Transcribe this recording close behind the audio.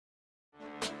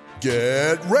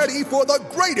Get ready for the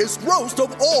greatest roast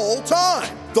of all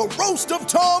time, the Roast of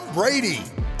Tom Brady,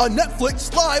 a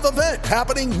Netflix live event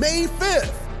happening May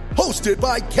 5th. Hosted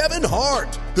by Kevin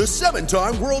Hart, the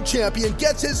 7-time world champion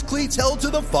gets his cleats held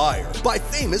to the fire by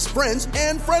famous friends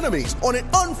and frenemies on an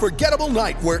unforgettable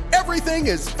night where everything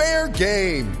is fair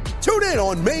game. Tune in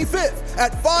on May 5th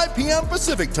at 5 p.m.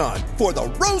 Pacific time for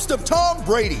the Roast of Tom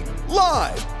Brady,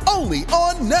 live only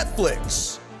on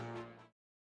Netflix.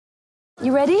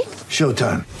 You ready?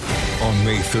 Showtime. On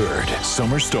May 3rd,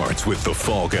 summer starts with The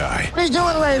Fall Guy. Let's do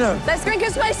it later. Let's drink a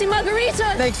spicy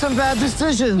margarita. Make some bad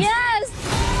decisions. Yes!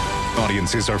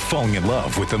 Audiences are falling in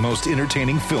love with the most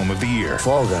entertaining film of the year.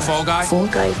 Fall Guy. Fall Guy? Fall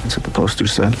Guy. That's what the poster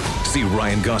said. See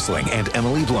Ryan Gosling and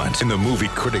Emily Blunt in the movie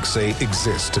critics say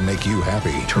exists to make you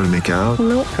happy. Trying to make it out?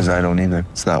 Nope. Because I don't either.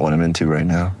 It's not what I'm into right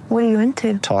now. What are you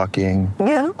into? Talking.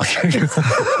 Yeah.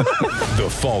 The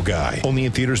Fall Guy. Only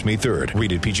in theaters May 3rd.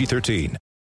 Rated PG-13.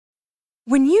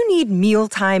 When you need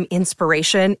mealtime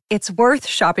inspiration, it's worth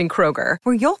shopping Kroger,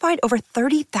 where you'll find over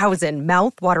 30,000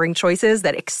 mouth-watering choices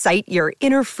that excite your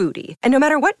inner foodie. And no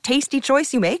matter what tasty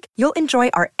choice you make, you'll enjoy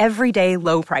our everyday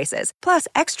low prices, plus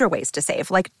extra ways to save,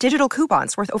 like digital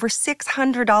coupons worth over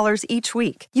 $600 each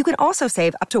week. You can also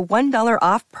save up to $1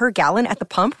 off per gallon at the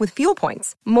pump with fuel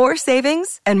points. More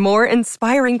savings and more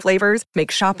inspiring flavors make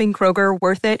shopping Kroger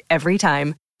worth it every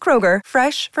time. Kroger,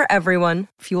 fresh for everyone.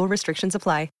 Fuel restrictions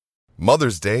apply.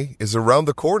 Mother's Day is around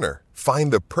the corner.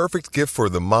 Find the perfect gift for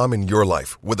the mom in your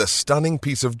life with a stunning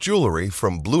piece of jewelry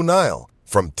from Blue Nile.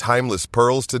 From timeless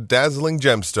pearls to dazzling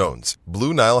gemstones,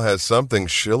 Blue Nile has something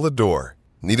she'll adore.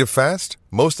 Need it fast?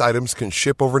 Most items can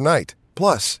ship overnight.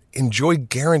 Plus, enjoy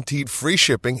guaranteed free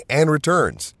shipping and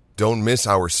returns. Don't miss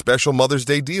our special Mother's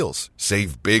Day deals.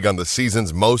 Save big on the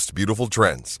season's most beautiful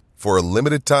trends. For a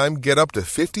limited time, get up to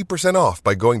 50% off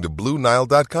by going to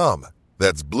BlueNile.com.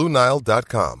 That's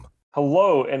BlueNile.com.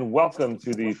 Hello and welcome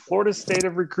to the Florida State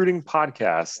of Recruiting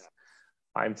podcast.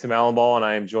 I'm Tim Allenball and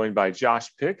I am joined by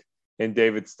Josh Pick and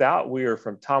David Stout. We are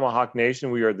from Tomahawk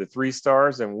Nation. We are the 3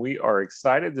 Stars and we are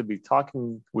excited to be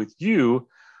talking with you,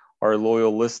 our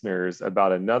loyal listeners,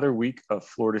 about another week of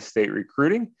Florida State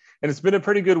recruiting. And it's been a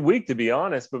pretty good week, to be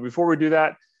honest. But before we do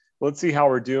that, let's see how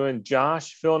we're doing.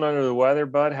 Josh, feeling under the weather,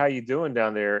 bud. How you doing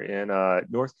down there in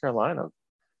North Carolina?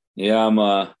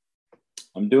 Yeah,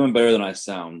 I'm doing better than I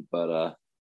sound, but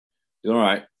doing all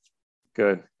right.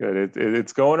 Good.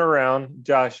 It's going around.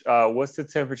 Josh, what's the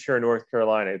temperature in North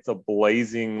Carolina? It's a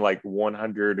blazing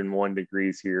 101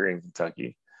 degrees here in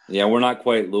Kentucky. Yeah, we're not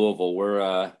quite Louisville.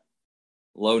 We're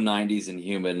low 90s and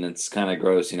humid, and it's kind of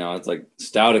gross. It's like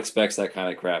Stout expects that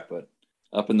kind of crap, but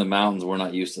up in the mountains, we're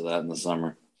not used to that in the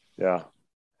summer. Yeah.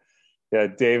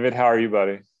 David, how are you,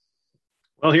 buddy?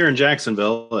 Well, here in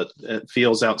Jacksonville, it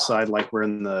feels outside like we're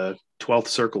in the 12th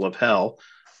circle of hell.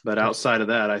 But outside of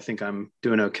that, I think I'm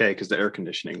doing okay because the air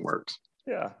conditioning works.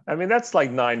 Yeah. I mean, that's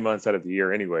 9 months out of the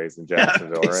year anyways in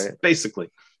Jacksonville, right? Basically.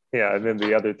 Yeah. And then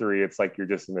the other 3, it's like you're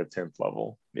just in the 10th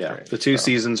level. Yeah. Right? The 2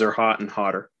 seasons are hot and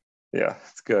hotter. Yeah.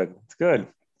 It's good.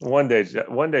 One day,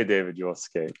 David, you'll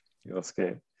escape.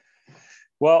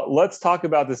 Well, let's talk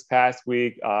about this past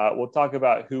week. We'll talk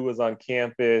about who was on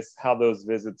campus, how those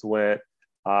visits went.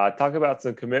 Talk about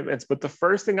some commitments. But the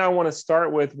first thing I want to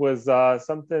start with was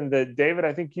something that, David,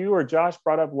 I think you or Josh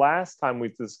brought up last time we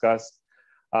discussed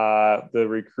the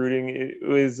recruiting. It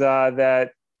was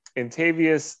that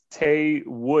Antavius Tay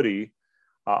Woody,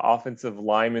 offensive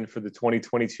lineman for the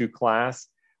 2022 class,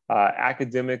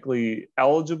 academically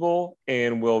eligible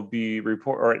and will be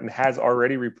has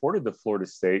already reported to Florida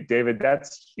State. David,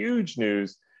 that's huge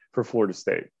news for Florida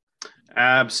State.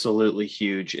 Absolutely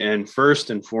huge. And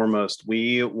first and foremost,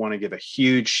 we want to give a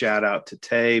huge shout out to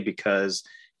Tay because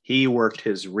he worked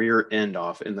his rear end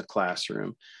off in the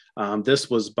classroom. This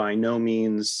was by no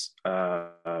means,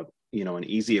 an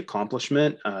easy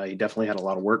accomplishment. He definitely had a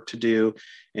lot of work to do,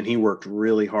 and he worked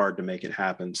really hard to make it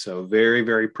happen. So very,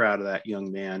 very proud of that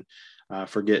young man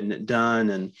for getting it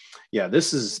done. And yeah,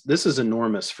 this is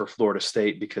enormous for Florida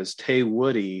State because Tay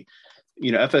Woody,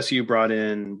 FSU brought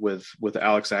in with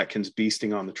Alex Atkins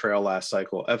beasting on the trail last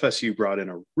cycle. FSU brought in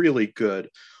a really good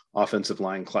offensive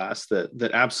line class that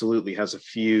absolutely has a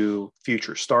few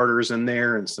future starters in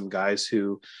there and some guys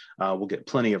who will get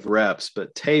plenty of reps.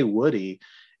 But Tay Woody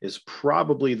is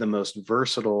probably the most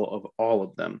versatile of all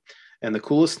of them. And the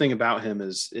coolest thing about him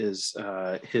is his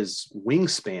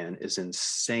wingspan is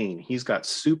insane. He's got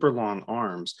super long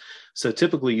arms. So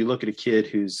typically you look at a kid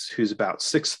who's about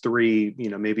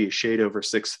 6'3", maybe a shade over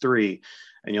 6'3",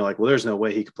 and you're like, well, there's no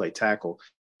way he could play tackle.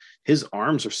 his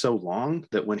arms are so long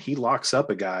that when he locks up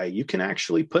a guy, you can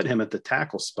actually put him at the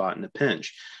tackle spot in a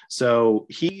pinch. So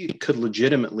he could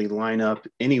legitimately line up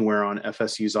anywhere on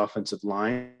FSU's offensive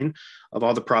line. Of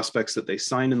all the prospects that they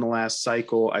signed in the last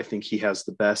cycle, I think he has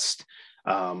the best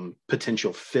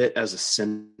potential fit as a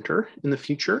center in the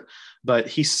future, but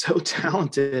he's so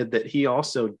talented that he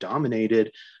also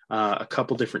dominated a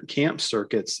couple different camp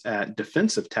circuits at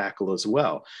defensive tackle as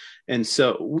well. And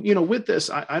so, with this,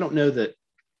 I don't know that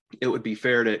it would be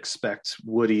fair to expect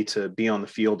Woody to be on the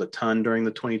field a ton during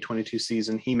the 2022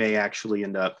 season. He may actually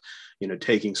end up,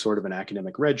 taking sort of an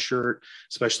academic red shirt,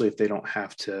 especially if they don't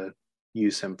have to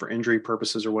use him for injury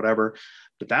purposes or whatever.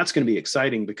 But that's going to be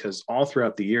exciting because all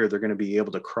throughout the year, they're going to be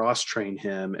able to cross train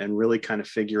him and really kind of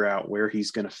figure out where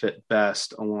he's going to fit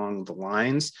best along the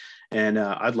lines. And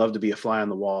I'd love to be a fly on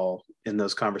the wall in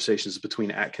those conversations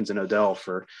between Atkins and Odell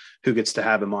for who gets to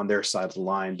have him on their side of the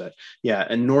line. But yeah,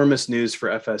 enormous news for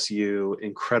FSU,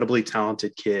 incredibly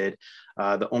talented kid.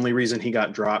 The only reason he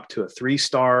got dropped to a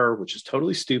 3-star, which is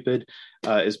totally stupid,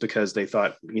 is because they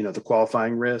thought, the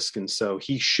qualifying risk. And so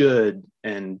he should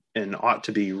and ought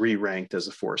to be re-ranked as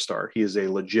a 4-star. He is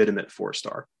a legitimate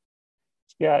 4-star.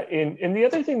 Yeah, and the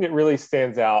other thing that really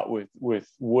stands out with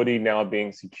Woody now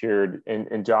being secured,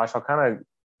 and Josh, I'll kind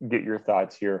of get your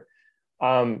thoughts here.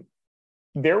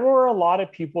 There were a lot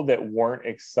of people that weren't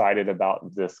excited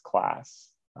about this class.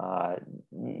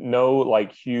 No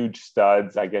huge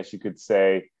studs, I guess you could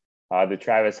say. The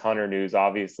Travis Hunter news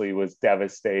obviously was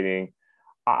devastating.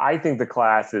 I think the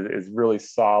class is really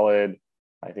solid.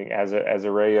 I think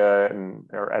Azariah and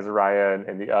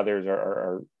the others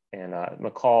and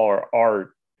McCall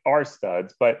are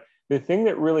studs. But the thing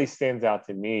that really stands out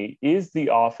to me is the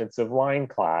offensive line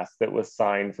class that was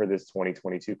signed for this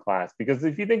 2022 class. Because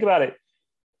if you think about it,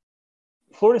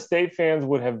 Florida State fans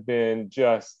would have been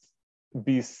just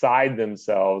beside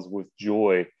themselves with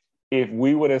joy if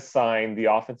we would have signed the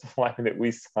offensive lineman that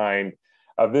we signed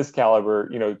of this caliber,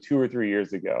 2 or 3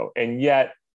 years ago. And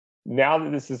yet, now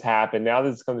that this has happened, now that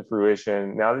it's come to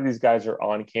fruition, now that these guys are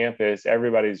on campus,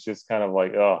 everybody's just kind of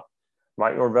like, oh,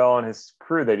 Mike Norvell and his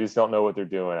crew, they just don't know what they're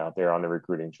doing out there on the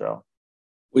recruiting trail.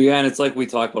 Well, yeah, and it's like we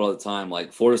talk about all the time.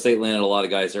 Like Florida State landed a lot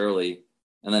of guys early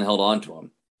and then held on to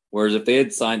them. Whereas if they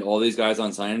had signed all these guys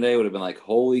on signing day, it would have been like,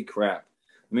 holy crap.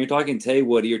 I mean, you're talking Tay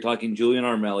Woody, you're talking Julian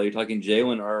Armelli, you're talking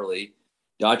Jalen Early,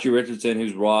 Dachi Richardson,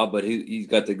 who's raw, but he's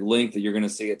got the length that you're going to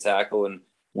see at tackle. And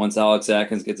once Alex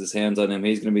Atkins gets his hands on him,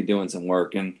 he's going to be doing some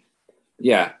work. And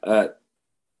yeah,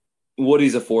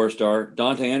 Woody's a 4-star.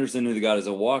 Dante Anderson, who they got as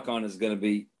a walk-on, is going to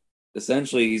be he's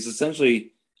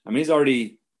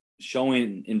already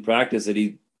showing in practice that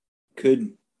he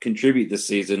could contribute this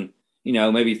season,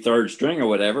 maybe 3rd string or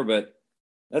whatever, but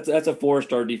that's a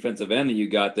 4-star defensive end that you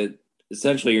got that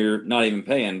essentially you're not even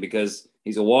paying because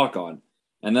he's a walk-on.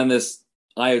 And then this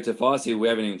Ayo Tafasi, who we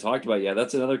haven't even talked about yet,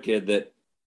 that's another kid that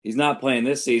he's not playing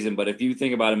this season, but if you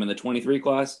think about him in the 23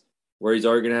 class, where he's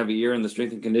already going to have a year in the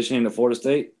strength and conditioning at Florida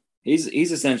State, he's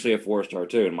essentially a 4-star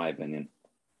too, in my opinion.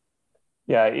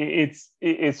 Yeah,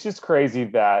 it's just crazy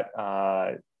that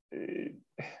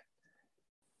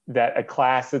that a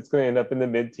class that's going to end up in the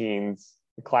mid-teens,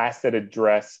 a class that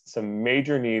addressed some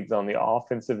major needs on the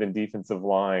offensive and defensive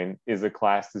line, is a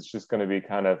class that's just going to be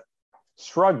kind of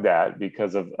shrugged at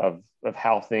because of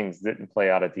how things didn't play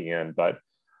out at the end. But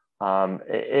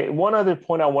one other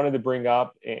point I wanted to bring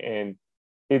up, and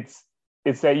it's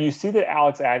that you see that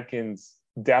Alex Atkins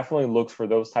definitely looks for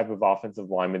those type of offensive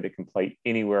linemen that can play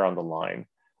anywhere on the line.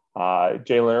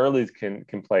 Jalen Early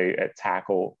can play at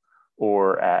tackle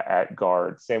or at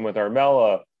guard. Same with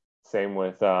Armella. Same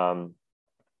with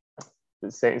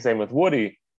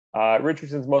Woody.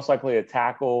 Richardson's most likely a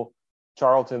tackle.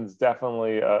 Charlton's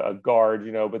definitely a guard,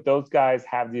 but those guys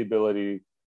have the ability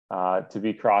to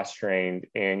be cross-trained,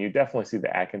 and you definitely see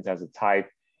that Atkins has a type,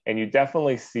 and you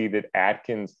definitely see that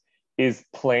Atkins is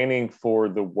planning for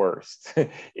the worst.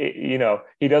 He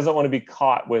doesn't want to be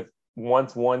caught with,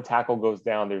 once one tackle goes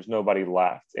down, there's nobody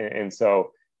left. And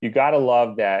so you got to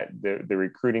love that the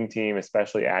recruiting team,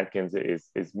 especially Atkins,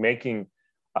 is making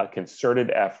a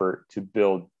concerted effort to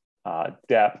build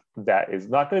depth that is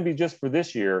not going to be just for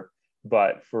this year,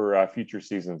 but for future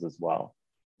seasons as well.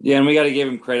 Yeah, and we got to give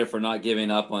him credit for not giving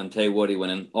up on Tay Woody when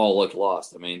it all looked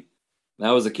lost. I mean,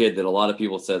 that was a kid that a lot of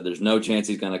people said there's no chance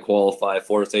he's going to qualify.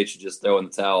 Florida State should just throw in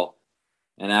the towel.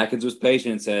 And Atkins was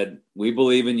patient and said, we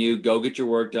believe in you. Go get your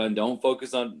work done. Don't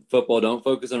focus on football. Don't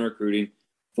focus on recruiting.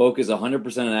 Focus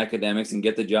 100% on academics and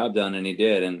get the job done. And he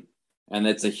did. And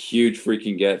it's a huge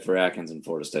freaking get for Atkins in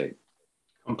Florida State.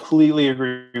 Completely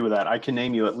agree with that. I can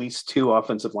name you at least 2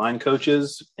 offensive line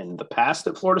coaches in the past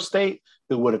at Florida State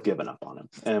who would have given up on him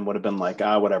and would have been like,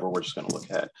 whatever, we're just going to look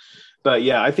ahead. But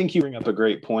yeah, I think you bring up a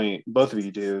great point. Both of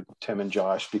you do, Tim and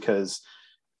Josh, because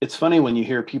it's funny when you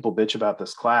hear people bitch about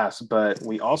this class, but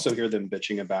we also hear them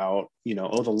bitching about,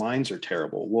 the lines are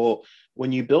terrible. Well,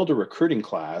 when you build a recruiting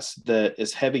class that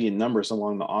is heavy in numbers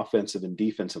along the offensive and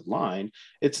defensive line,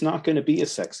 it's not going to be a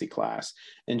sexy class.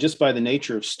 And just by the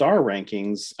nature of star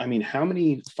rankings, I mean, how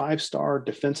many 5-star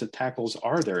defensive tackles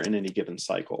are there in any given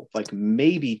cycle? Like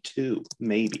maybe 2,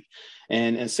 maybe.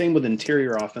 And same with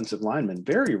interior offensive linemen.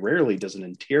 Very rarely does an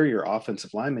interior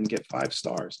offensive lineman get 5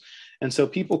 stars. And so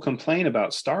people complain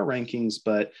about star rankings,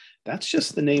 but that's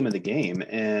just the name of the game.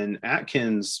 And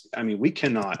Atkins, I mean, we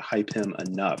cannot hype him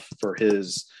enough for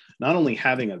his not only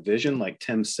having a vision, like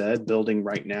Tim said, building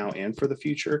right now and for the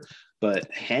future,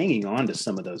 but hanging on to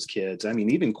some of those kids. I mean,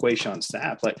 even Quayshawn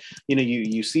Sapp, like,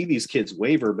 you see these kids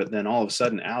waver, but then all of a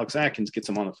sudden Alex Atkins gets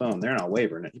them on the phone. They're not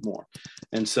wavering anymore.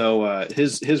 And so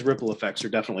his ripple effects are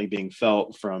definitely being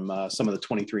felt from some of the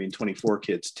 23 and 24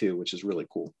 kids too, which is really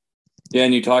cool. Yeah,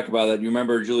 and you talk about that. You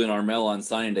remember Julian Armel on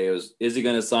signing day is he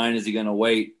going to sign? Is he going to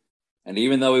wait? And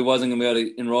even though he wasn't going to be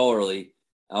able to enroll early,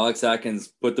 Alex Atkins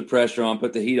put the pressure on,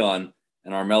 put the heat on,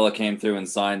 and Armella came through and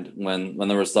signed when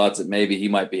there was thoughts that maybe he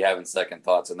might be having second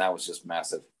thoughts, and that was just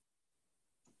massive.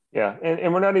 Yeah,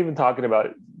 and we're not even talking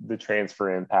about the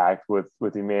transfer impact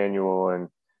with Emmanuel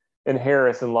and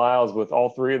Harris and Lyles, with all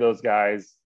 3 of those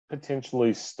guys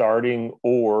potentially starting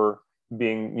or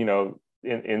being,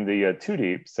 in the 2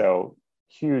 deep. So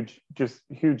huge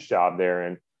job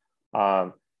there.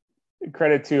 And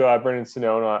credit to Brendan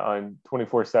Sonnone on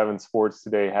 24/7 Sports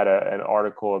today had an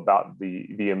article about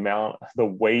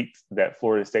the weight that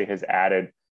Florida State has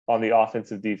added on the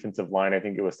offensive defensive line. I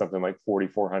think it was something like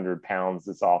 4,400 pounds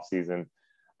this offseason.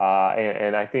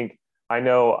 And I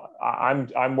know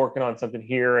I'm working on something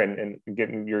here and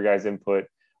getting your guys' input.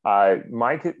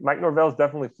 Mike Norvell's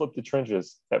definitely flipped the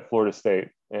trenches at Florida State.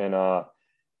 And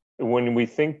when we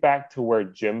think back to where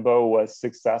Jimbo was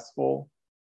successful,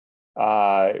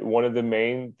 one of the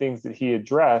main things that he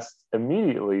addressed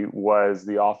immediately was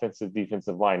the offensive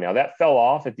defensive line. Now that fell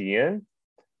off at the end,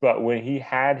 but when he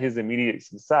had his immediate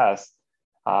success,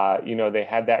 they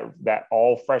had that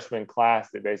all freshman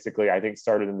class that basically I think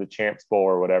started in the Champs Bowl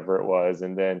or whatever it was.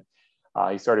 And then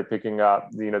he started picking up,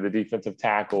 the defensive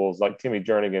tackles like Timmy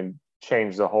Jernigan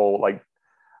changed the whole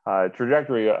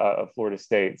trajectory of Florida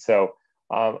State. So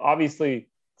obviously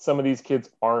some of these kids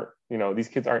aren't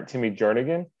Timmy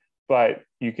Jernigan, but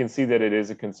you can see that it is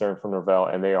a concern for Norvell,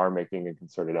 and they are making a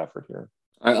concerted effort here.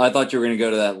 I thought you were going to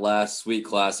go to that last sweet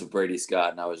class of Brady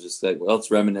Scott, and I was just like, well,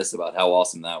 let's reminisce about how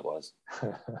awesome that was.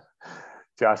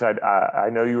 Josh, I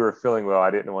know you were feeling well.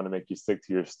 I didn't want to make you sick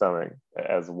to your stomach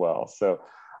as well. So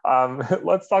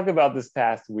let's talk about this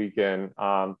past weekend.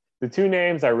 The 2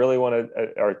 names I really want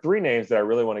to, or 3 names that I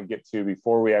really want to get to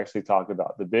before we actually talk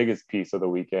about the biggest piece of the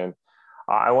weekend.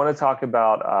 I want to talk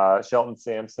about Shelton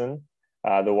Sampson,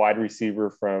 the wide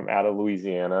receiver from out of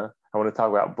Louisiana. I want to talk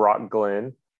about Brock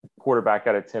Glenn, quarterback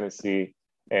out of Tennessee,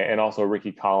 and also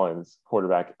Ricky Collins,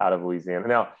 quarterback out of Louisiana.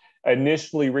 Now,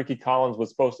 initially, Ricky Collins was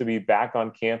supposed to be back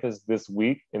on campus this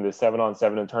week in the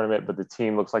 7-on-7 tournament, but the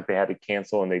team looks like they had to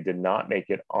cancel and they did not make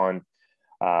it on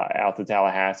out to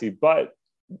Tallahassee. But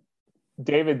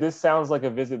David, this sounds like a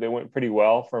visit that went pretty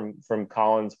well from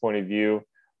Collins' point of view.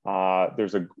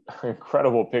 There's an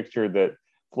incredible picture that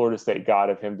Florida State got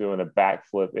of him doing a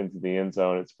backflip into the end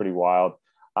zone. It's pretty wild.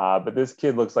 But this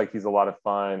kid looks like he's a lot of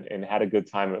fun and had a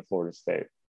good time at Florida State.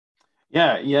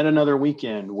 Yeah, yet another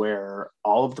weekend where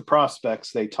all of the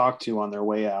prospects they talk to on their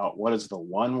way out, what is the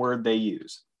one word they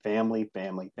use? Family,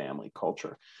 family, family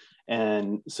culture.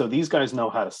 And so these guys know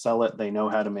how to sell it. They know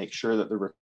how to make sure that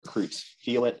the recruits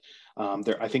feel it.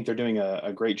 I think they're doing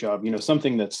a great job.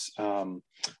 Something that's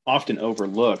often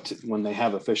overlooked when they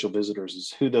have official visitors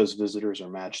is who those visitors are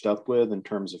matched up with in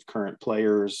terms of current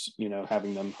players,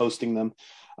 having them hosting them.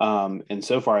 And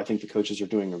so far, I think the coaches are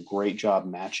doing a great job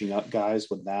matching up guys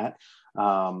with that.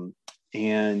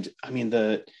 And I mean,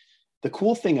 the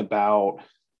cool thing about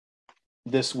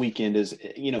this weekend is,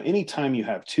 anytime you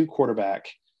have 2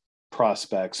 quarterback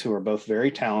prospects who are both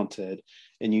very talented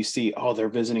and you see, they're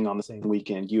visiting on the same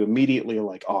weekend, you immediately are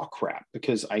like, oh crap,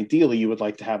 because ideally you would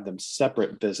like to have them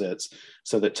separate visits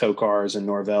so that Tokars and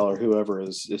Norvell or whoever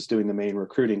is doing the main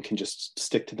recruiting can just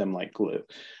stick to them like glue.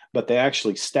 But they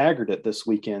actually staggered it this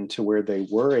weekend to where they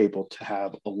were able to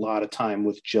have a lot of time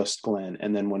with just Glenn.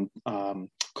 And then when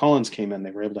Collins came in,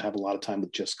 they were able to have a lot of time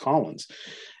with just Collins.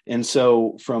 And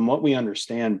so from what we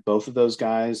understand, both of those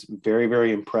guys, very,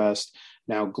 very impressed.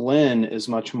 Now, Glenn is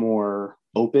much more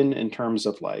open in terms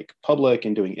of like public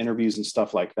and doing interviews and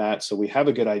stuff like that. So we have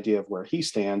a good idea of where he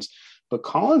stands, but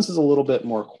Collins is a little bit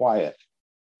more quiet.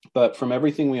 But from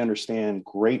everything we understand,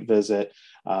 great visit.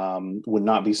 Would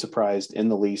not be surprised in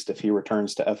the least if he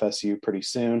returns to FSU pretty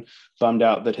soon. Bummed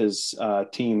out that his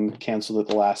team canceled at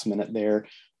the last minute there.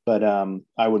 But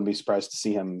I wouldn't be surprised to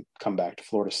see him come back to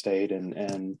Florida State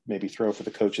and maybe throw for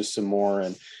the coaches some more.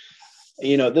 And,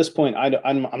 you know, at this point,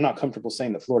 I'm not comfortable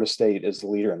saying that Florida State is the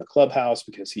leader in the clubhouse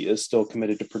because he is still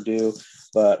committed to Purdue.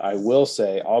 But I will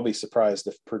say I'll be surprised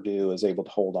if Purdue is able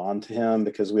to hold on to him,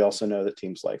 because we also know that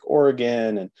teams like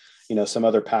Oregon and, you know, some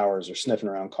other powers are sniffing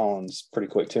around Collins pretty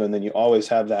quick too. And then you always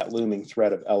have that looming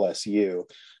threat of LSU,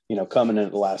 you know, coming in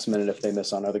at the last minute if they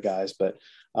miss on other guys. But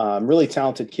really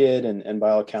talented kid. And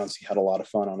by all accounts, he had a lot of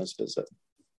fun on his visit.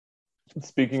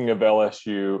 Speaking of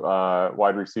LSU,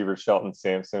 wide receiver Shelton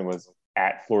Sampson was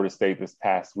at Florida State this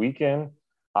past weekend,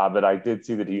 but I did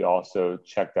see that he also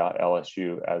checked out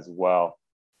LSU as well.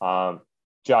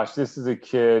 Josh, this is a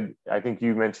kid, I think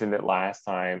you mentioned it last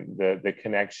time, the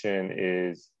connection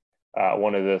is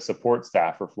one of the support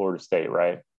staff for Florida State,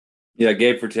 right? Yeah,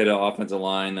 Gabe Fertitta, offensive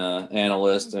line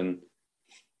analyst, and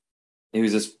he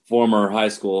was this former high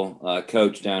school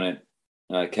coach down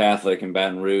at Catholic in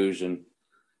Baton Rouge, and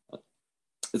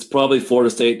it's probably Florida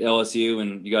State, LSU,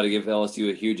 and you got to give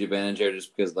LSU a huge advantage there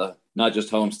just because not just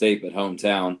home state, but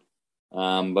hometown.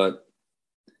 But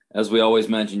as we always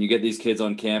mention, you get these kids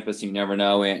on campus, you never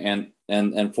know.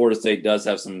 And Florida State does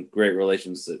have some great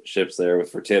relationships there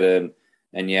with Fertitta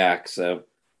and Yak. So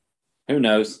who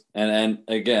knows? And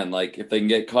again, like if they can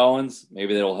get Collins,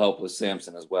 maybe that'll help with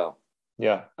Sampson as well.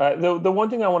 Yeah. The one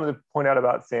thing I wanted to point out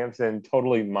about Sampson,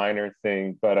 totally minor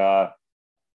thing, but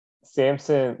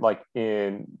Sampson, like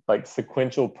in like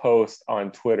sequential posts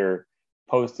on Twitter,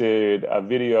 posted a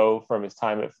video from his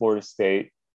time at Florida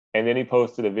State, and then he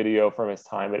posted a video from his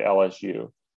time at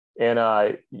LSU.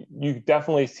 And you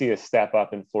definitely see a step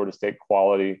up in Florida State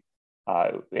quality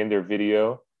in their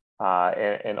video,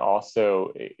 and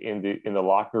also in the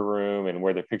locker room and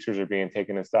where the pictures are being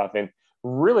taken and stuff. And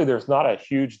really, there's not a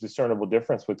huge discernible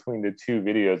difference between the two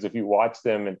videos. If you watch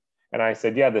them and I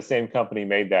said, yeah, the same company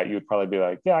made that, you would probably be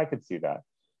like, yeah, I could see that.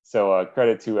 So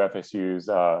credit to FSU's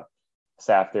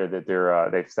staff there that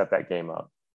they've set that game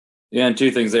up. Yeah, and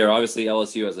two things there. Obviously,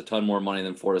 LSU has a ton more money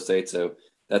than Florida State, so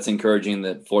that's encouraging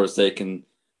that Florida State can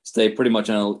stay pretty much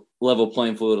on a level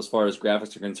playing field as far as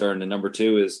graphics are concerned. And number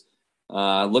two is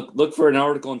look for an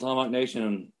article in Tomahawk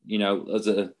Nation, you know, as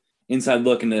an inside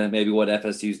look into maybe what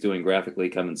FSU is doing graphically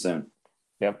coming soon.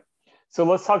 Yep. So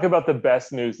let's talk about the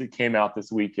best news that came out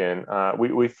this weekend.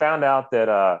 We found out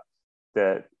that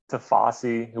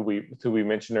Tafasi, who we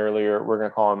mentioned earlier, we're going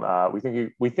to call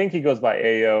him. We think he goes by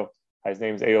Ayo. His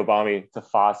name's Ayobami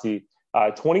Tafasi.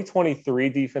 2023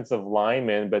 defensive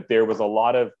lineman, but there was a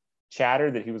lot of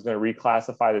chatter that he was going to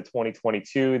reclassify to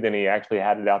 2022. Then he actually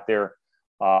had it out there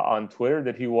on Twitter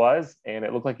that he was, and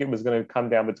it looked like it was going to come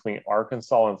down between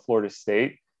Arkansas and Florida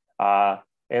State. And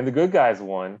the good guys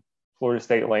won. Florida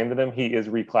State landed him. He is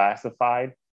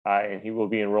reclassified, and he will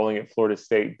be enrolling at Florida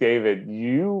State. David,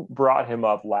 you brought him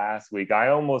up last week. I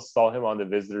almost saw him on the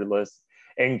visitor list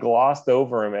and glossed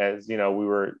over him as, you know, we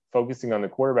were focusing on the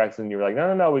quarterbacks, and you were like,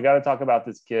 no, we got to talk about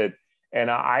this kid. And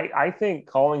I think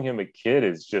calling him a kid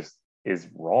is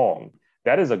wrong.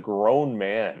 That is a grown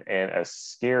man, and a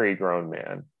scary grown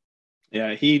man.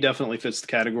 Yeah, he definitely fits the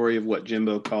category of what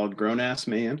Jimbo called grown-ass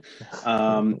man.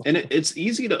 And it's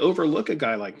easy to overlook a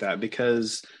guy like that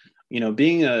because, you know,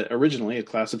 being originally a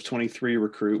class of 23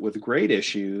 recruit with grade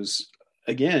issues,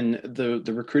 again,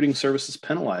 the recruiting services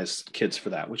penalize kids for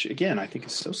that, which, again, I think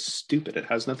is so stupid. It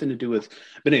has nothing to do with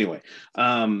 – but anyway,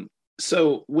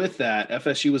 so with that,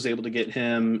 FSU was able to get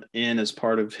him in as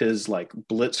part of his like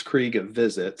blitzkrieg of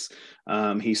visits.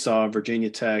 He saw Virginia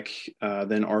Tech,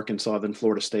 then Arkansas, then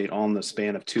Florida State all in the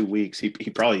span of 2 weeks. He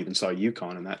probably even saw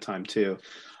UConn in that time too.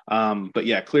 But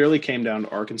yeah, clearly came down to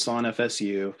Arkansas and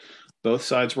FSU. Both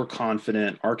sides were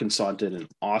confident. Arkansas did an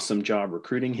awesome job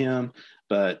recruiting him,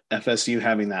 but FSU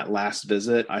having that last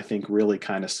visit, I think really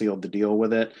kind of sealed the deal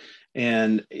with it.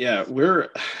 And yeah, we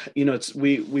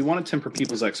want to temper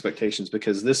people's expectations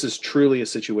because this is truly a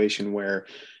situation where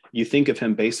you think of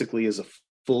him basically as a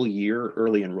full year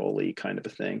early enrollee kind of a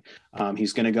thing.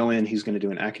 He's going to go in, he's going to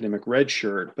do an academic red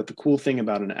shirt. But the cool thing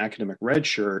about an academic red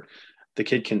shirt, the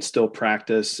kid can still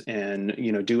practice and,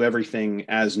 do everything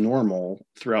as normal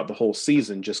throughout the whole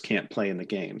season, just can't play in the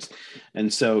games.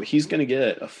 And so he's going to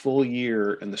get a full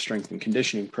year in the strength and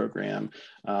conditioning program,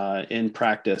 in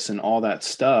practice and all that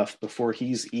stuff before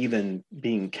he's even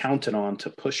being counted on to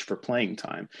push for playing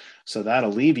time. So that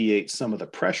alleviates some of the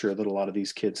pressure that a lot of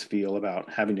these kids feel about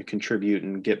having to contribute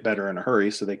and get better in a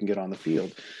hurry so they can get on the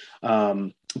field.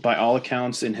 By all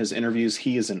accounts in his interviews,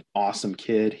 he is an awesome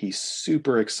kid. He's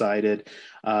super excited.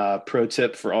 Pro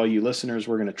tip for all you listeners,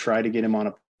 we're going to try to get him on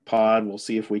a pod. We'll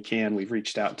see if we can. We've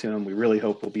reached out to him. We really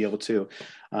hope we'll be able to,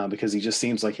 because he just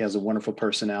seems like he has a wonderful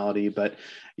personality. But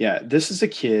yeah, this is a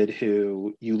kid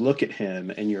who you look at him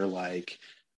and you're like,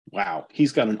 wow,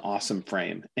 he's got an awesome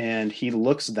frame and he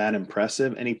looks that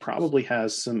impressive, and he probably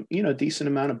has some, decent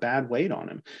amount of bad weight on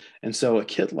him. And so a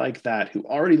kid like that, who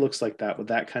already looks like that with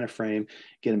that kind of frame,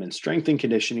 get him in strength and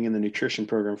conditioning in the nutrition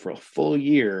program for a full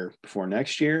year before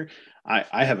next year.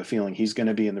 I have a feeling he's going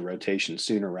to be in the rotation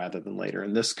sooner rather than later.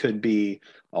 And this could be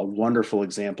a wonderful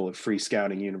example of Free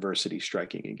Scouting University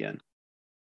striking again.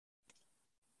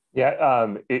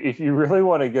 Yeah. If you really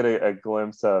want to get a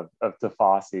glimpse of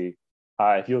Tafasi,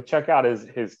 if you'll check out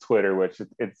his Twitter, which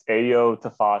it's Ayo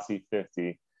Tafasi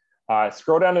 50,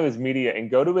 scroll down to his media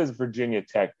and go to his Virginia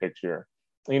Tech picture.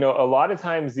 A lot of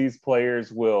times these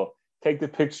players will take the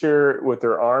picture with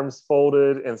their arms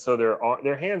folded, and so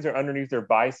their hands are underneath their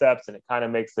biceps, and it kind of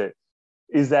makes it,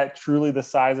 is that truly the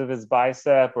size of his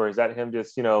bicep, or is that him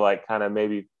just, kind of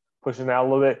maybe pushing out a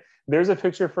little bit? There's a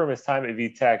picture from his time at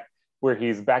VTech where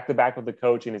he's back to back with the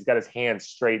coach and he's got his hands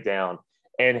straight down.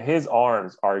 And his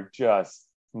arms are just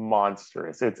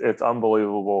monstrous. It's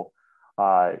unbelievable.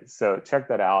 So check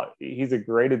that out. He's a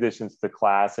great addition to the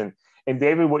class. And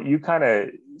David, what you kind of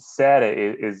said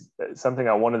is something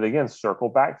I wanted to, again, circle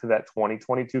back to that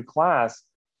 2022 class.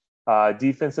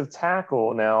 Defensive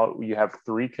tackle. Now you have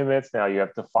 3 commits. Now you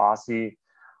have Tafasi,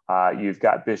 you've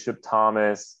got Bishop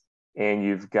Thomas, and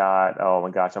you've got, oh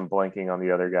my gosh, I'm blanking on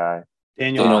the other guy.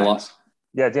 Daniel Lyons.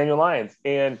 Yeah, Daniel Lyons.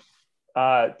 And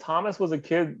Thomas was a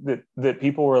kid that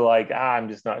people were like, I'm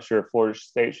just not sure if Florida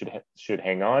State should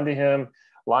hang on to him.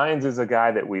 Lyons is a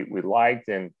guy that we liked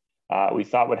and we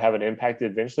thought would have an impact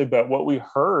eventually. But what we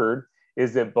heard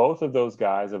is that both of those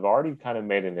guys have already kind of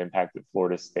made an impact at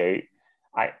Florida State.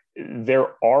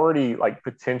 They're already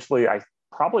potentially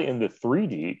probably in the 3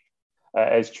 deep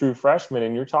as true freshmen.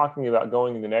 And you're talking about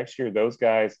going into next year, those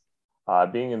guys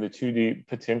being in the 2 deep,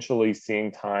 potentially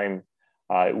seeing time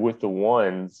with the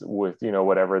ones, with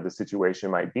whatever the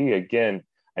situation might be. Again,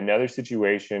 another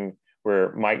situation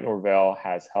where Mike Norvell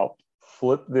has helped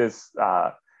flip this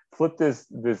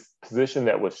position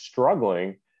that was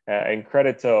struggling, and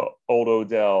credit to old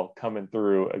Odell coming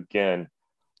through again.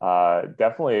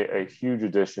 Definitely a huge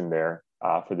addition there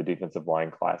for the defensive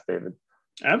line class, David.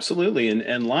 Absolutely.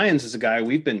 And Lyons is a guy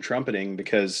we've been trumpeting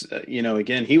because,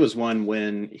 again, he was one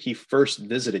when he first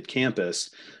visited campus.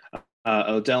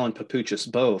 Odell and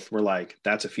Papuchis both were like,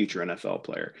 that's a future NFL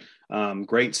player.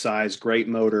 Great size, great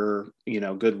motor,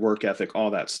 good work ethic, all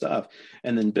that stuff.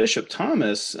 And then Bishop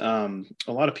Thomas, a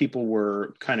lot of people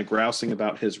were kind of grousing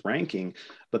about his ranking,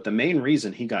 but the main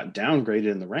reason he got downgraded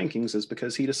in the rankings is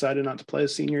because he decided not to play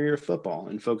his senior year of football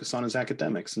and focus on his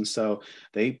academics. And so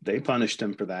they punished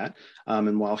him for that.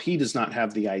 And while he does not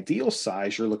have the ideal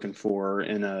size you're looking for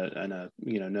in a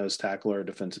nose tackle or a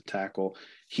defensive tackle,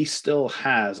 he still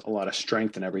has a lot of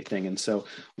strength and everything. And so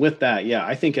with that, yeah,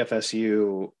 I think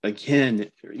FSU, again,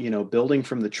 building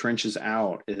from the trenches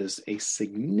out is a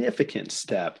significant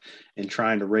step in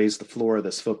trying to raise the floor of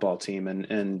this football team.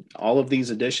 And all of these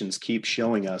additions keep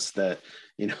showing us that,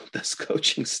 this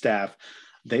coaching staff,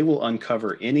 they will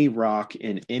uncover any rock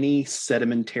in any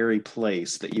sedimentary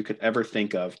place that you could ever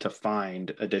think of to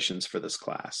find additions for this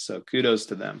class. So kudos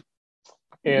to them.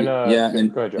 And go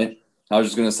ahead, Josh. And I was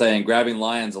just going to say, and grabbing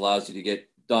Lyons allows you to get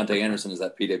Dante Anderson as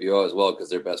that PWO as well, because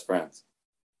they're best friends.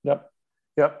 Yep.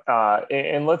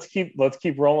 And let's keep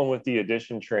rolling with the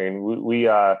addition train. We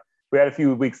had a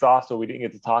few weeks off, so we didn't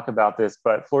get to talk about this,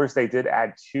 but Florida State did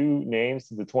add 2 names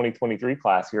to the 2023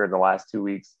 class here in the last 2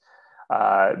 weeks.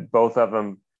 Both of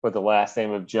them with the last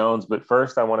name of Jones. But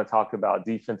first, I want to talk about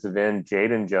defensive end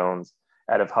Jaden Jones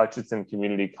out of Hutchinson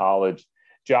Community College.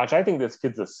 Josh, I think this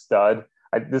kid's a stud.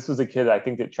 This was a kid I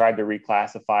think that tried to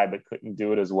reclassify but couldn't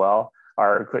do it as well,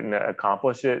 or couldn't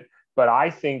accomplish it. But I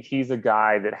think he's a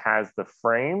guy that has the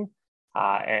frame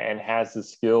and has the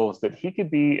skills that he could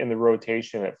be in the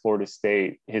rotation at Florida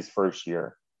State his first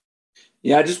year.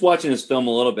 Yeah, just watching his film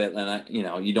a little bit, and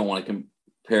you don't want to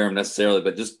compare him necessarily,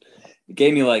 but just it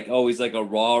gave me he's like a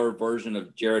rawer version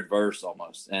of Jared Verse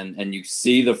almost. And you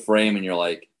see the frame and you're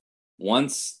like,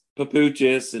 once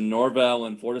Papuchis and Norvell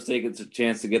and Florida State gets a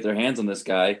chance to get their hands on this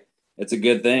guy, it's a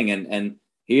good thing. And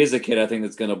he is a kid I think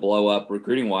that's going to blow up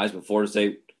recruiting wise. But Florida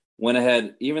State went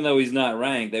ahead, even though he's not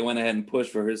ranked, they went ahead and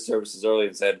pushed for his services early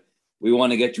and said, we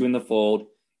want to get you in the fold.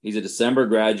 He's a December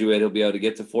graduate. He'll be able to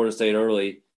get to Florida State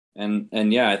early.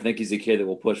 And yeah, I think he's a kid that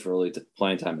will push for early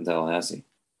playing time in Tallahassee.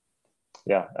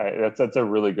 Yeah, that's a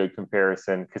really good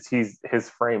comparison because his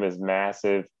frame is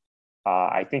massive.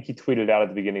 I think he tweeted out at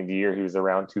the beginning of the year he was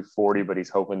around 240, but he's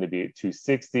hoping to be at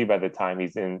 260 by the time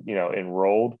he's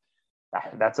enrolled.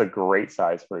 That's a great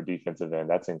size for a defensive end.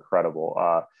 That's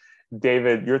incredible.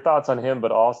 David, your thoughts on him,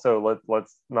 but also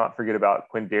let's not forget about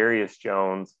Quindarius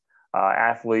Jones,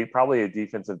 athlete, probably a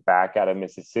defensive back out of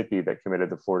Mississippi that committed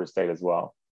to Florida State as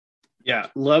well. Yeah,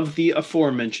 love the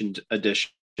aforementioned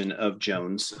addition of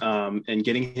Jones, and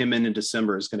getting him in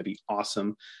December is going to be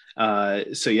awesome.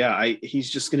 He's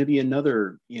just going to be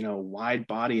another, wide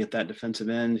body at that defensive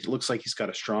end. It looks like he's got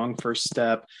a strong first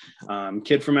step.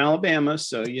 Kid from Alabama,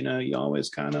 so you always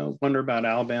kind of wonder about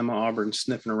Alabama, Auburn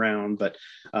sniffing around, but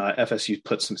FSU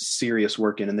put some serious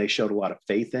work in, and they showed a lot of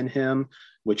faith in him,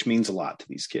 which means a lot to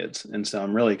these kids. And so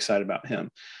I'm really excited about him.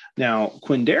 Now,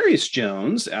 Quindarius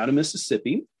Jones out of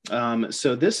Mississippi.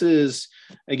 So this is,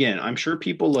 again, I'm sure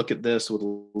people look at this with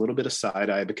a little bit of side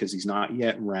eye because he's not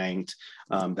yet ranked.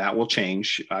 That will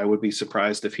change. I would be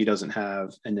surprised if he doesn't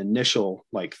have an initial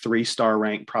 3-star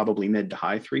rank, probably mid to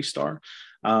high 3-star.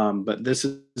 But this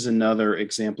is another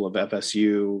example of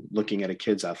FSU looking at a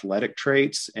kid's athletic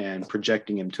traits and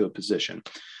projecting him to a position.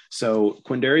 So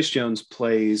Quindarius Jones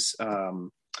plays,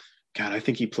 I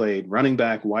think he played running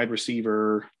back, wide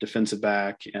receiver, defensive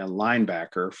back, and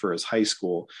linebacker for his high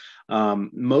school.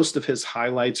 Most of his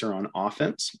highlights are on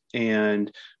offense. And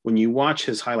when you watch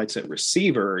his highlights at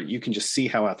receiver, you can just see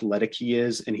how athletic he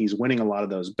is. And he's winning a lot of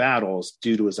those battles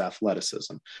due to his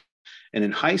athleticism. And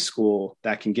in high school,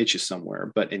 that can get you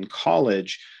somewhere. But in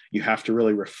college, you have to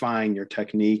really refine your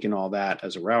technique and all that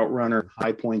as a route runner,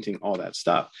 high pointing, all that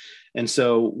stuff. And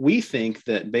so we think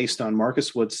that based on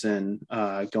Marcus Woodson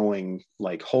going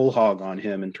whole hog on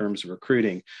him in terms of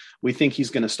recruiting, we think he's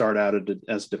going to start out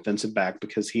as a defensive back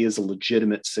because he is a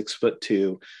legitimate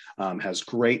 6'2", has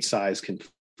great size, can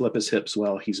flip his hips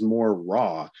well. He's more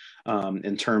raw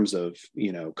in terms of,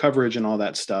 coverage and all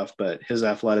that stuff, but his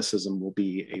athleticism will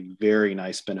be a very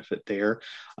nice benefit there.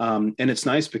 And it's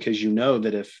nice because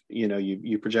that if,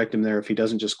 you project him there, if he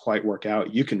doesn't just quite work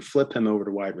out, you can flip him over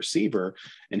to wide receiver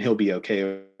and he'll be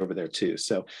okay over there too.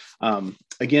 So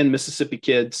again, Mississippi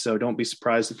kids, so don't be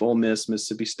surprised if Ole Miss,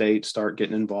 Mississippi State start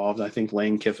getting involved. I think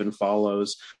Lane Kiffin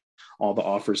follows all the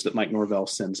offers that Mike Norvell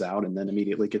sends out and then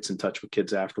immediately gets in touch with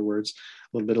kids afterwards.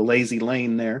 A little bit of lazy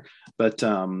Lane there, but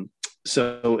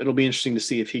so it'll be interesting to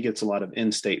see if he gets a lot of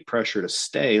in-state pressure to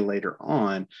stay later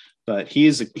on. But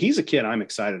he's a kid I'm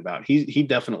excited about. He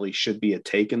definitely should be a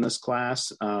take in this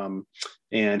class,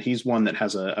 and he's one that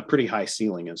has a pretty high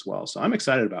ceiling as well. So I'm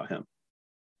excited about him.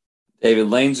 David,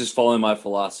 Lane's just following my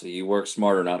philosophy. You work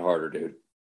smarter, not harder, dude.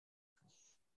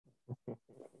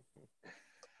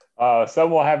 Some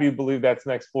will have you believe that's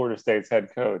next Florida State's head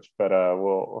coach, but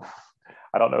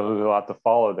I don't know who he'll have to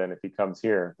follow then if he comes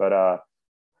here. But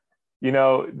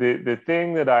the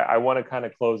thing that I want to kind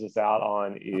of close this out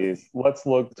on is let's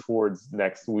look towards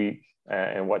next week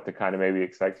and what to kind of maybe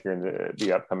expect here in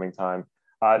the upcoming time.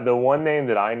 The one name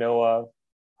that I know of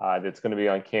that's going to be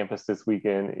on campus this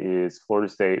weekend is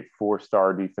Florida State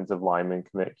 4-star defensive lineman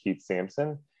commit Keith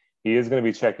Sampson. He is going to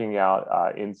be checking out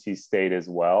NC State as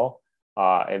well.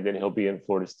 And then he'll be in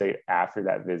Florida State after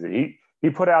that visit. He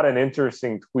put out an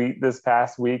interesting tweet this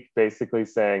past week, basically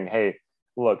saying, hey,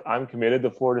 look, I'm committed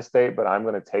to Florida State, but I'm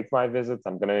going to take my visits.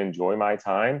 I'm going to enjoy my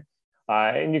time.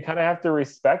 And you kind of have to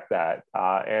respect that.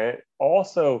 And it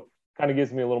also kind of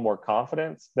gives me a little more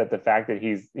confidence that the fact that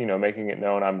he's, making it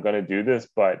known I'm going to do this,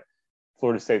 but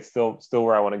Florida State's still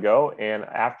where I want to go. And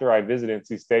after I visit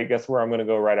NC State, guess where I'm going to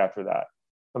go right after that?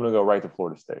 I'm going to go right to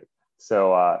Florida State.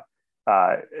 So,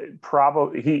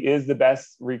 probably he is the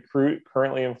best recruit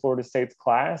currently in Florida State's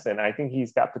class, and I think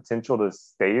he's got potential to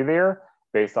stay there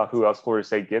based on who else Florida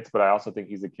State gets. But I also think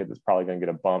he's a kid that's probably going to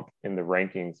get a bump in the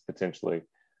rankings potentially.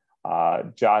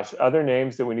 Josh, other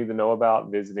names that we need to know about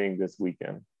visiting this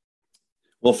weekend?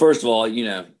 Well, first of all,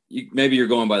 maybe you're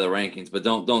going by the rankings, but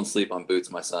don't sleep on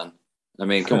Boots, my son. I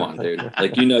mean, come on, dude.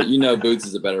 Boots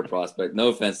is a better prospect. No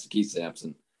offense to Keith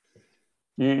Sampson.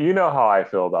 You know how I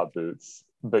feel about Boots.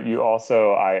 But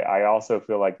I also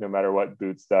feel like no matter what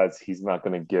Boots does, he's not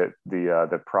going to get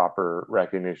the proper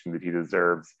recognition that he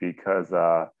deserves because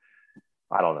I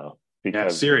don't know.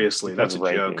 Because seriously, that's a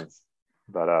joke.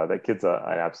 But that kid's an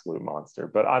absolute monster.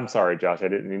 But I'm sorry, Josh, I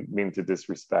didn't mean to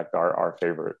disrespect our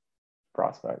favorite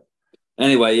prospect.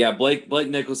 Anyway, yeah, Blake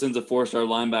Nicholson's a 4-star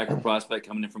linebacker prospect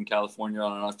coming in from California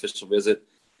on an unofficial visit.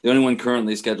 The only one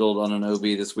currently scheduled on an OB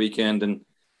this weekend. And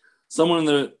someone in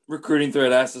the recruiting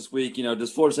thread asked this week,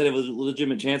 does Florida State have a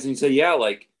legitimate chance? And you say, yeah,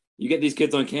 like you get these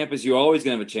kids on campus, you're always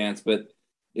going to have a chance. But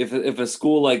if a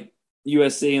school like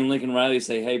USC and Lincoln Riley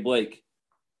say, hey, Blake,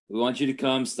 we want you to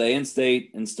come stay in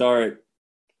state and start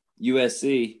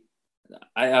USC,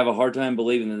 I have a hard time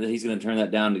believing that he's going to turn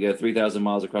that down to go 3,000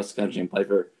 miles across the country and play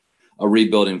for a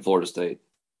rebuilding Florida State.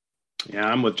 Yeah,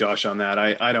 I'm with Josh on that.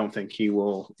 I don't think he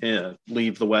will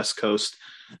leave the West Coast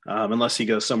unless he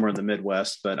goes somewhere in the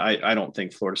Midwest. But I don't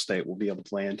think Florida State will be able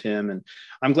to land him. And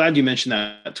I'm glad you mentioned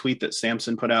that tweet that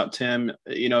Sampson put out, Tim.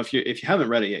 If you haven't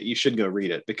read it yet, you should go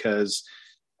read it, because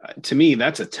to me,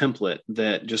 that's a template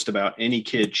that just about any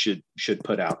kid should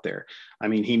put out there. I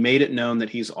mean, he made it known that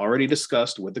he's already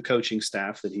discussed with the coaching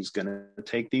staff that he's going to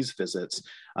take these visits.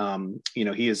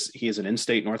 He is an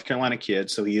in-state North Carolina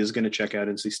kid, so he is going to check out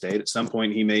NC State. At some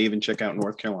point, he may even check out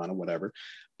North Carolina, whatever.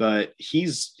 But he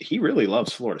really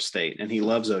loves Florida State, and he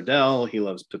loves Odell. He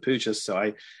loves Papuchis.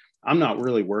 So I'm not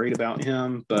really worried about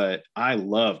him, but I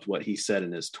loved what he said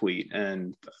in his tweet.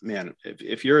 And man,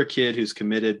 if you're a kid who's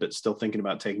committed but still thinking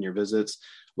about taking your visits,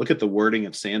 look at the wording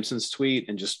of Sampson's tweet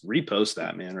and just repost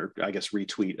that, man, or I guess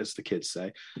retweet, as the kids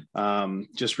say.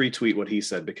 Just retweet what he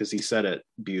said, because he said it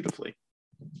beautifully.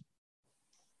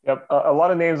 Yep, a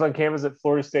lot of names on campus at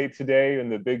Florida State today in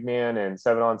the big man and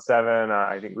 7-on-7.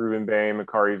 I think Ruben Bain,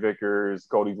 Makari Vickers,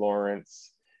 Goldie Lawrence,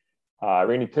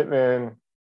 Randy Pittman,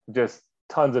 just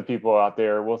tons of people out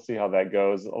there. We'll see how that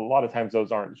goes. A lot of times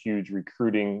those aren't huge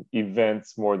recruiting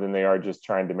events, more than they are just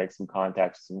trying to make some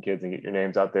contacts with some kids and get your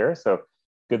names out there. So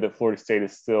good that Florida State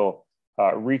is still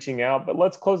reaching out. But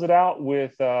let's close it out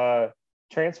with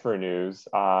transfer news.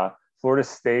 Florida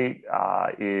State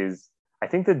is, I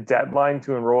think the deadline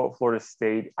to enroll at Florida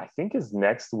State, I think, is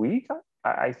next week.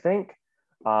 I think.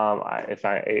 I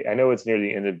know it's near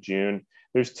the end of June.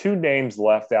 There's 2 names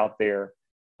left out there.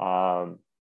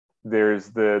 There's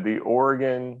the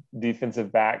Oregon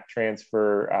defensive back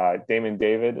transfer, Damon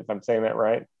David, if I'm saying that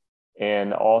right,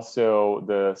 and also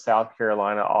the South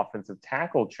Carolina offensive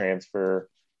tackle transfer.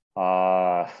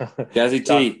 Jazzy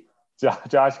T.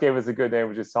 Josh gave us a good name.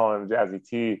 We're just calling him Jazzy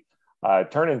T.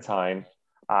 Turnentine.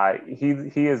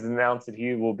 He has announced that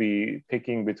he will be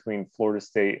picking between Florida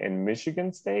State and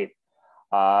Michigan State.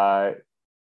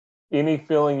 Any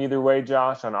feeling either way,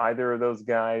 Josh, on either of those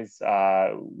guys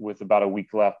with about a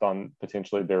week left on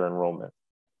potentially their enrollment?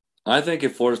 I think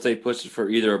if Florida State pushes for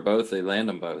either or both, they land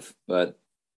them both. But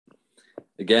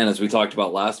again, as we talked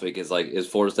about last week, is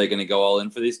Florida State going to go all in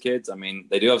for these kids? I mean,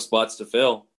 they do have spots to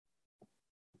fill.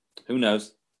 Who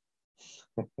knows?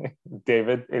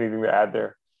 David, anything to add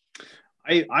there?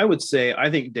 I would say I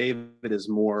think David is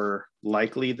more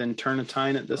likely than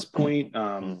Turnentine at this point.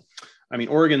 I mean,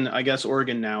 Oregon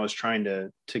now is trying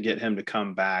to get him to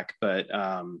come back, but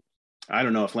I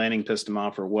don't know if Lanning pissed him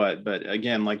off or what. But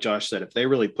again, like Josh said, if they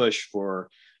really push for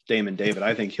Damon David,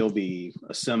 I think he'll be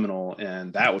a Seminole,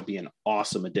 and that would be an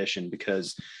awesome addition,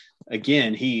 because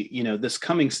again, this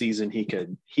coming season, he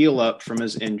could heal up from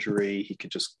his injury. He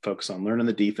could just focus on learning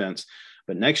the defense.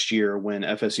 But next year, when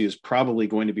FSU is probably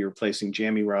going to be replacing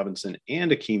Jamie Robinson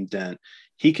and Akeem Dent,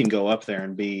 he can go up there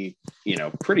and be,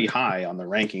 pretty high on the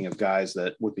ranking of guys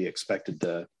that would be expected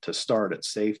to start at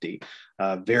safety.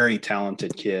 Very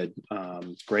talented kid,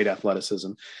 great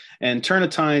athleticism. And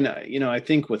Turnentine, I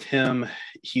think with him,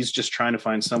 he's just trying to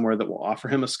find somewhere that will offer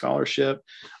him a scholarship.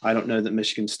 I don't know that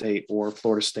Michigan State or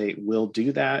Florida State will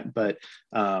do that, but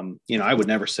I would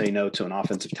never say no to an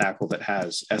offensive tackle that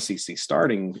has SEC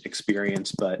starting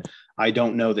experience, but I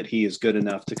don't know that he is good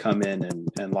enough to come in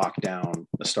and lock down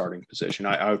a starting position.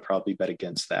 I would probably bet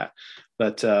against that.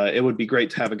 But it would be great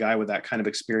to have a guy with that kind of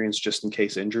experience just in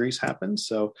case injuries happen.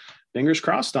 So fingers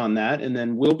crossed on that. And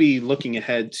then we'll be looking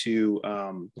ahead to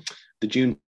the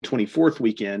June 24th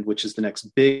weekend, which is the next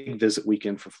big visit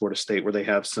weekend for Florida State, where they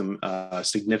have some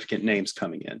significant names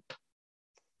coming in.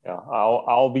 Yeah,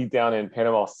 I'll be down in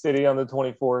Panama City on the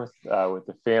 24th with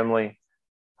the family.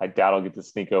 I doubt I'll get to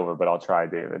sneak over, but I'll try,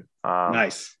 David.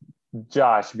 Nice.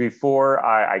 Josh, before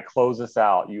I close this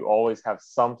out, you always have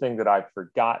something that I've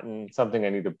forgotten, something I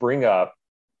need to bring up.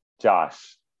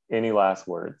 Josh, any last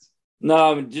words?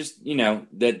 No, just,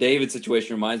 that David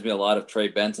situation reminds me a lot of Trey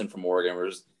Benson from Oregon, where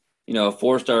was, a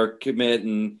 4-star commit,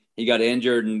 and he got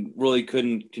injured and really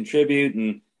couldn't contribute,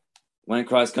 and went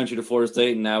cross country to Florida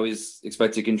State, and now he's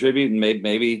expected to contribute, and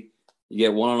maybe you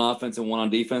get one on offense and one on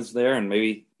defense there, and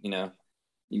maybe,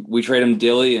 we trade him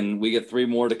Dilly and we get 3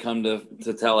 more to come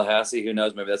to Tallahassee. Who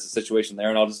knows? Maybe that's the situation there.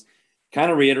 And I'll just kind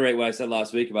of reiterate what I said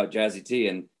last week about Jazzy T.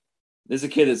 And this is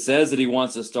a kid that says that he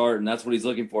wants to start, and that's what he's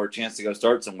looking for, a chance to go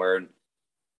start somewhere. And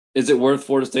is it worth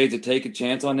Florida State to take a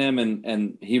chance on him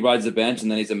and he rides the bench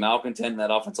and then he's a malcontent in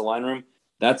that offensive line room?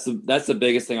 That's the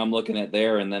biggest thing I'm looking at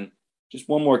there. And then just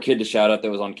one more kid to shout out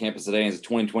that was on campus today is a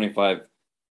 2025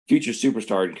 future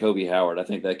superstar, Kobe Howard. I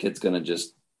think that kid's going to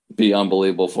just be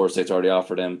unbelievable. Florida State's already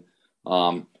offered him.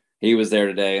 He was there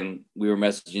today, and we were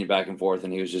messaging back and forth,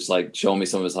 and he was just like showing me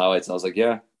some of his highlights. I was like,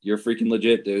 yeah, you're freaking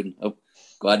legit, dude. Oh,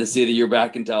 glad to see that you're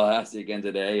back in Tallahassee again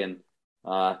today. And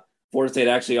Florida State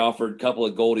actually offered a couple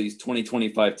of Goldie's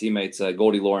 2025 teammates,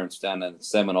 Goldie Lawrence down in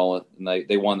Seminole, and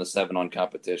they won the 7-on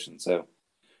competition. So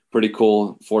pretty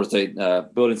cool. Florida State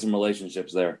building some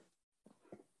relationships there.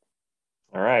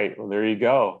 All right. Well, there you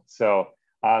go. So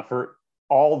for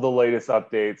all the latest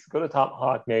updates, go to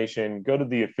Tomahawk Nation, go to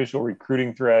the official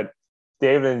recruiting thread.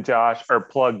 David and Josh are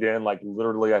plugged in, like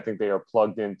literally, I think they are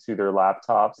plugged into their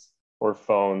laptops or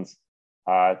phones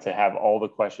to have all the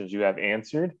questions you have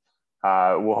answered.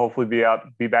 We'll hopefully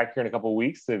be back here in a couple of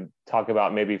weeks to talk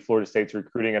about maybe Florida State's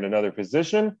recruiting at another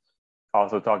position.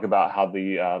 Also talk about how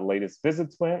the latest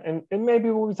visits went, and maybe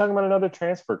we'll be talking about another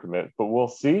transfer commit, but we'll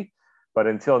see. But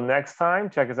until next time,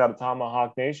 check us out at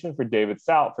Tomahawk Nation. For David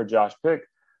Stout, for Josh Pick,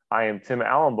 I am Tim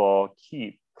Allenball.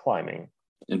 Keep climbing.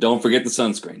 And don't forget the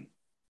sunscreen.